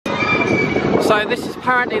So this is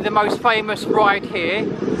apparently the most famous ride here,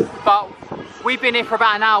 but we've been here for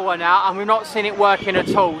about an hour now and we've not seen it working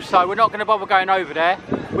at all, so we're not going to bother going over there.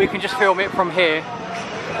 We can just film it from here.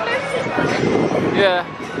 Yeah.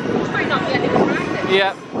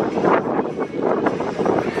 Yeah.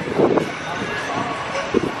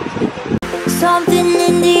 Something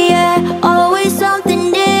in the air, always something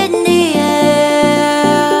in the air.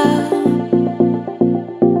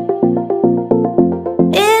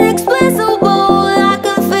 Inexplicable, I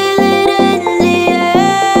can feel it in the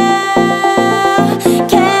air.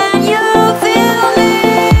 Can you feel me?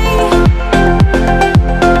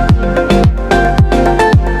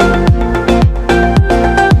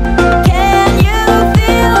 Can you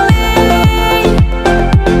feel me?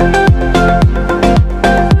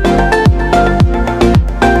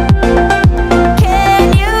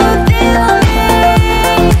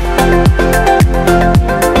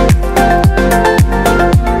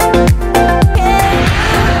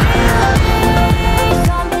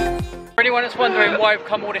 Wondering why we've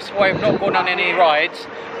come all this way, we've not gone on any rides.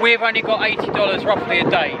 We've only got $80 roughly a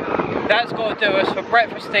day. That's got to do us for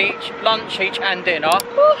breakfast each, lunch each and dinner.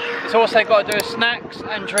 It's also got to do us snacks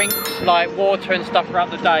and drinks like water and stuff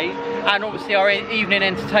throughout the day, and obviously our evening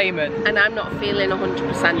entertainment. And I'm not feeling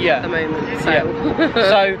 100% at the moment, so. Yeah.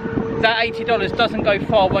 So that $80 doesn't go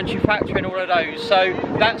far once you factor in all of those. So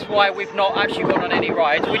that's why we've not actually gone on any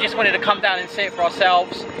rides. We just wanted to come down and see it for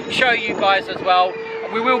ourselves, show you guys as well.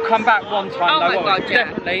 We will come back one time though, God, yeah.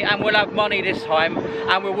 Definitely, and we'll have money this time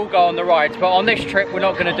and we will go on the rides, but on this trip we're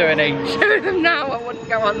not going to do any. Show them now, I wouldn't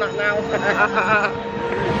go on that now.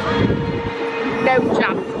 No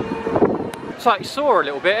chance. It's like Saw a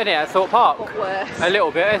little bit, isn't it, at Thorpe Park? But worse. A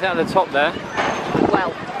little bit, isn't it, at the top there?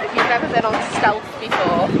 Well, if you've ever been on Stealth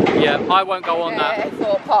before. Yeah, I won't go on that.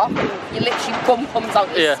 Thorpe Park, and you literally bum comes out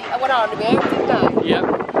your seat. I went on to me own, didn't I? Yeah.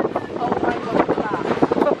 Oh my God, look at that.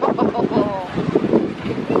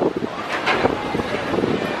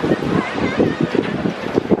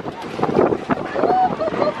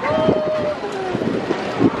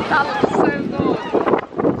 That looks so good.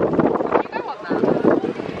 Would you go on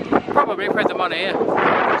that? Probably for the money, yeah.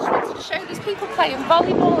 I just wanted to show these people playing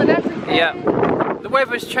volleyball and everything. Yeah. The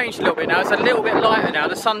weather's changed a little bit now, it's a little bit lighter now.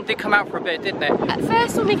 The sun did come out for a bit, didn't it? At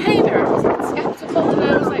first when we came here I was a bit sceptical and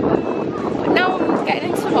I was like, but now I'm getting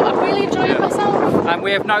into it. I'm really enjoying myself. And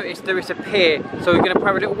we have noticed there is a pier, so we're going to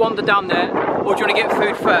have a little wander down there, or do you want to get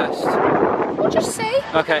food first? We'll just see.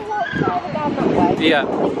 Okay. Walk further down that way. Yeah. I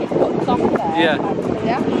think it cuts off there. Yeah.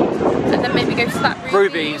 Yeah. And then maybe go to that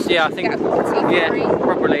Ruby's, yeah, I think. Get a cup of tea Yeah, free.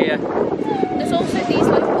 probably, yeah. There's also these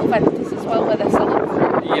local vendors as well where they're selling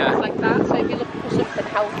fruit Yeah. like that. So if you're looking for something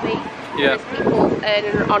healthy, Yeah. there's people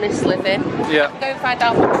earning an honest living. Yeah. Go and find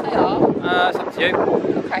out how much they are. It's up to you.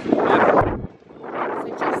 Okay. Yeah. So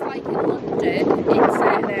just like in London, in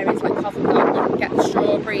certain areas like Covent Garden, you can get the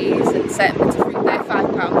strawberries and certain bits of fruit. They're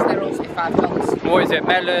 £5. They're also $5. What is it?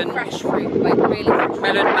 Melon? Fresh fruit, like really fresh.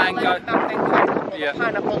 Melon, mango. Pineapple, Yeah.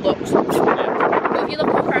 pineapple looks. But Yeah. if you're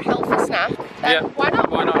looking for a healthy snack, then Yeah. why not?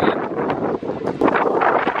 Why not? Yeah.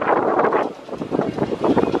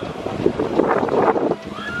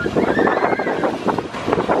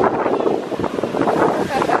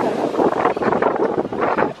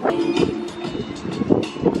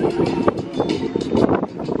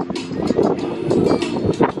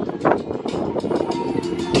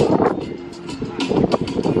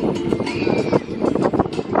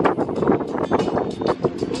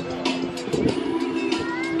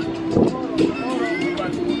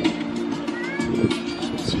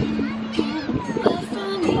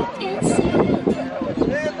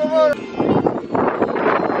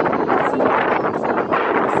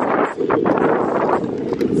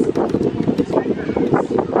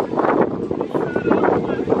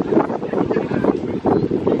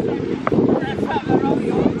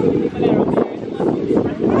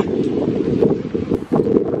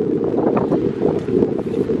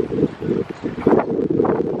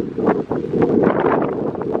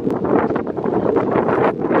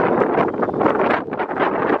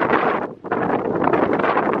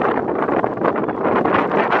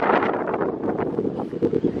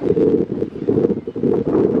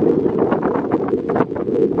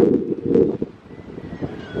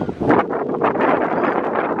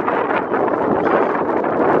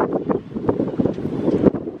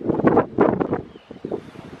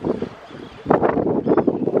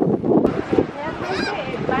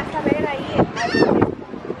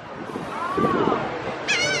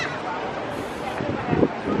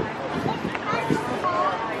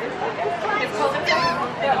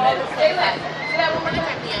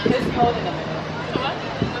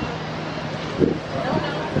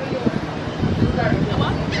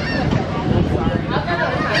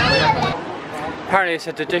 Apparently it's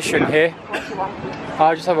a tradition here.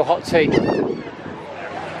 I'll just have a hot tea.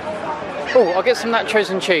 Oh, I'll get some nachos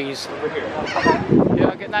and cheese. Yeah,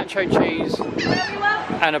 I'll get nacho cheese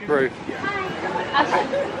and a brew.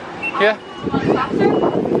 Yeah?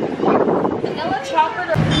 Vanilla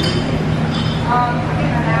chocolate.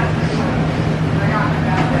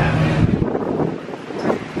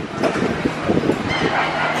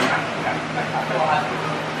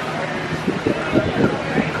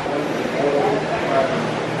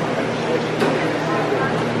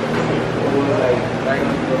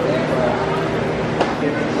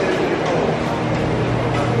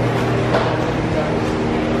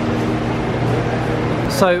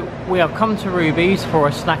 So we have come to Ruby's for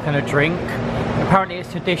a snack and a drink. Apparently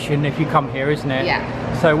it's tradition if you come here, isn't it? Yeah.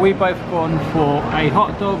 So we've both gone for a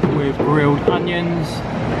hot dog with grilled onions.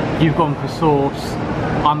 You've gone for sauce.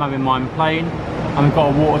 I'm having mine plain. And we've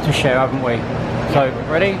got a water to share, haven't we? So,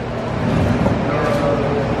 ready?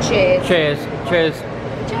 Cheers. Cheers. Cheers.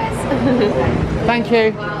 Cheers. Thank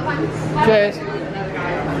you. Cheers.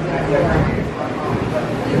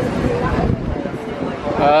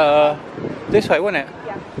 This way, wouldn't it?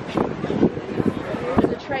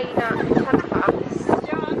 There's a train at 10 past.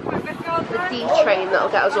 The D train that'll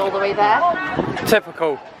get us all the way there.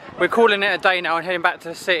 Typical. We're calling it a day now and heading back to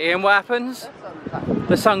the city, and what happens?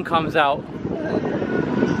 The sun comes out.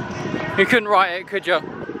 You couldn't write it, could you?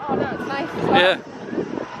 Oh no, it's nice as well. Yeah.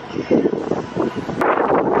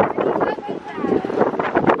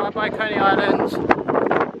 Bye bye, Coney Islands.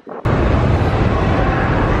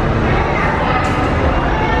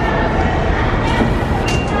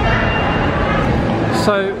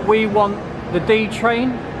 So we want the D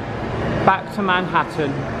train back to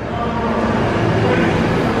Manhattan.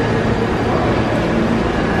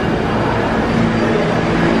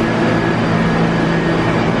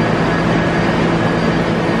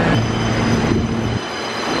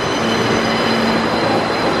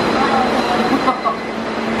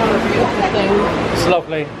 It's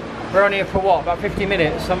lovely. We're only here for what, about 50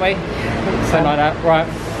 minutes, aren't we? Something like that. Right.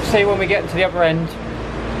 See you when we get to the other end.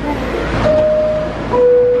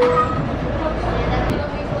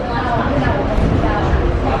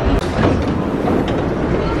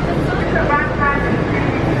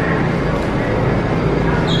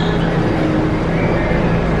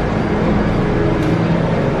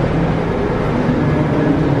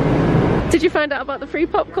 Did you find out about the free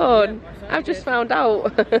popcorn? I've just found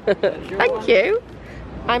out. Thank you.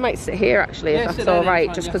 I might sit here actually if that's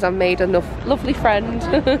alright, just because I've made a lovely friend. Do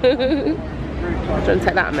you want to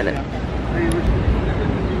take that a minute?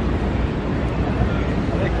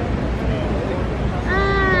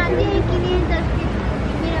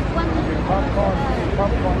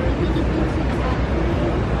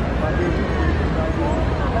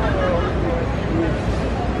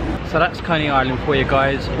 So that's Coney Island for you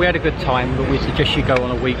guys. We had a good time, but we suggest you go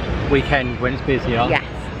on a weekend when it's busier. Yes.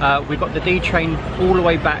 We got the D train all the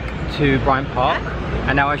way back to Bryant Park,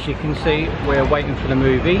 and now as you can see, we're waiting for the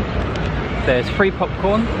movie. There's free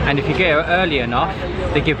popcorn, and if you get here early enough,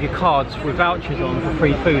 they give you cards with vouchers on for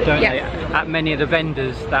free food, don't they? At many of the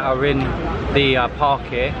vendors that are in the park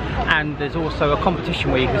here. And there's also a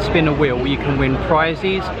competition where you can spin a wheel, you can win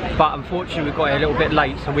prizes, but unfortunately we got here a little bit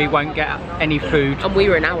late, so we won't get any food. And we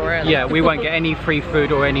were an hour early. Yeah, we won't get any free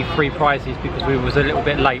food or any free prizes because we was a little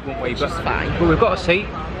bit late, weren't we? But fine. But we've got a seat.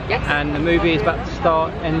 Yes. And the movie is about to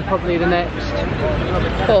start in probably the next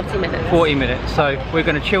 40 minutes. 40 minutes. So we're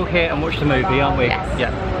going to chill here and watch the movie, aren't we? Yes.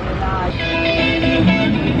 Yeah.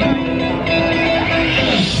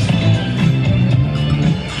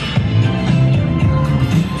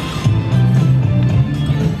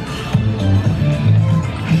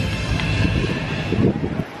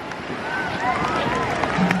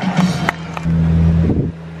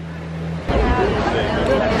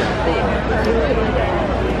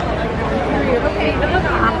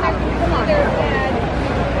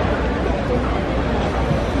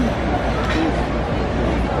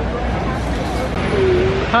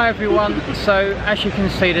 Hi everyone, so as you can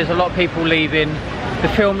see there's a lot of people leaving. The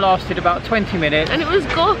film lasted about 20 minutes. And it was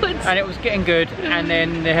good. And it was getting good, and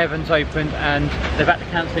then the heavens opened and they've had to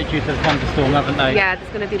cancel it due to the thunderstorm, haven't they? Yeah, there's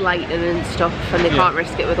going to be lightning and stuff, and they can't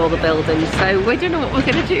risk it with all the buildings, so we don't know what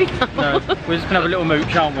we're going to do now. No, we're just going to have a little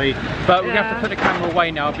mooch, aren't we? But we're going to have to put the camera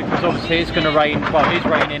away now because obviously it's going to rain. Well, it is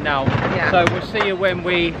raining now. Yeah. So we'll see you when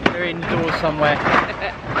we're indoors somewhere.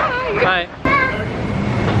 Bye. Bye.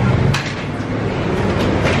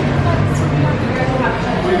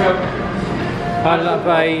 I'll have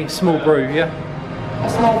a small brew, yeah? A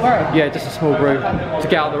small brew? Yeah, just a small brew to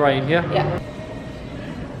get out of the rain, yeah? Yeah.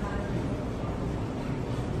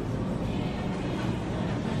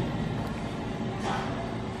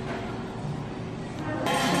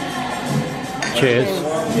 Cheers.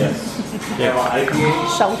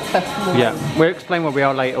 Shelter. Yeah, we'll explain where we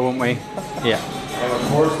are later, won't we? Yeah.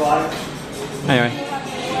 Anyway,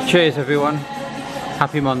 cheers everyone.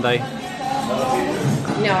 Happy Monday.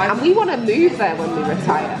 No, and we want to move there when we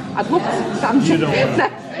retire. I'd love to. I'm You don't want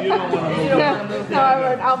to. You don't want to move. No, I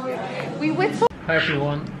won't. I'll move. We were. Hi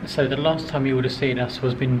everyone, so the last time you would have seen us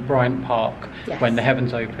was in Bryant Park when the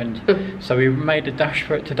heavens opened. So we made a dash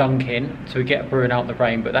for it to Dunkin' so we get brewing out the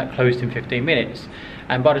rain, but that closed in 15 minutes.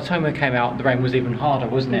 And by the time we came out, the rain was even harder,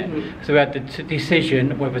 wasn't it? So we had the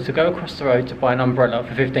decision whether to go across the road to buy an umbrella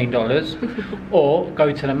for $15 or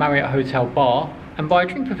go to the Marriott Hotel bar and buy a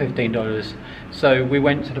drink for $15. So we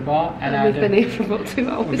went to the bar and we've been here for about 2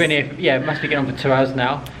 hours. We've been here, yeah, it must be getting on for 2 hours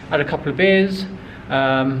now. Had a couple of beers.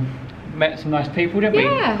 Met some nice people, didn't we?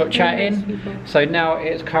 Got chatting. Nice. So now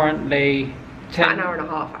it's currently 10, about an hour and a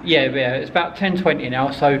half actually. Yeah, it's about 10:20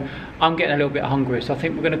 now, so I'm getting a little bit hungry, so I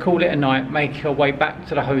think we're going to call it a night, make our way back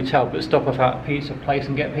to the hotel, but stop off at a pizza place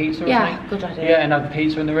and get pizza. Yeah, good idea. Yeah, and have the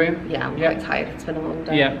pizza in the room. Yeah, I'm quite tired, it's been a long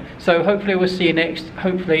day. Yeah, so hopefully we'll see you next,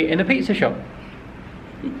 hopefully in the pizza shop.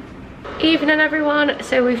 Evening everyone,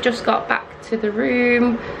 so we've just got back to the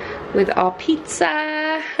room with our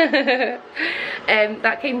pizza.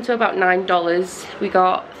 That came to about $9. We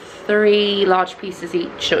got 3 large pieces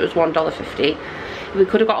each, so it was $1.50. We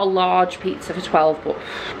could have got a large pizza for 12, but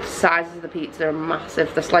the sizes of the pizza are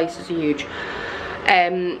massive, the slices are huge.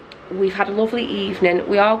 We've had a lovely evening.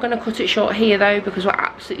 We are going to cut it short here though, because we're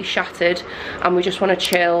absolutely shattered and we just want to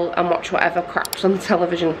chill and watch whatever crap's on the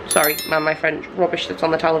television. Sorry, my friend, rubbish that's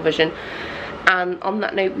on the television. And on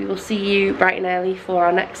that note, we will see you bright and early for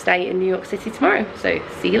our next day in New York City tomorrow. So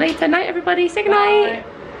see you later. Night everybody, say goodnight.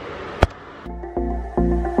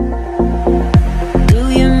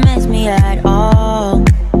 Do you miss me at all?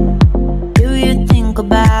 Do you think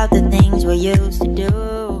about the things we used to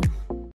do?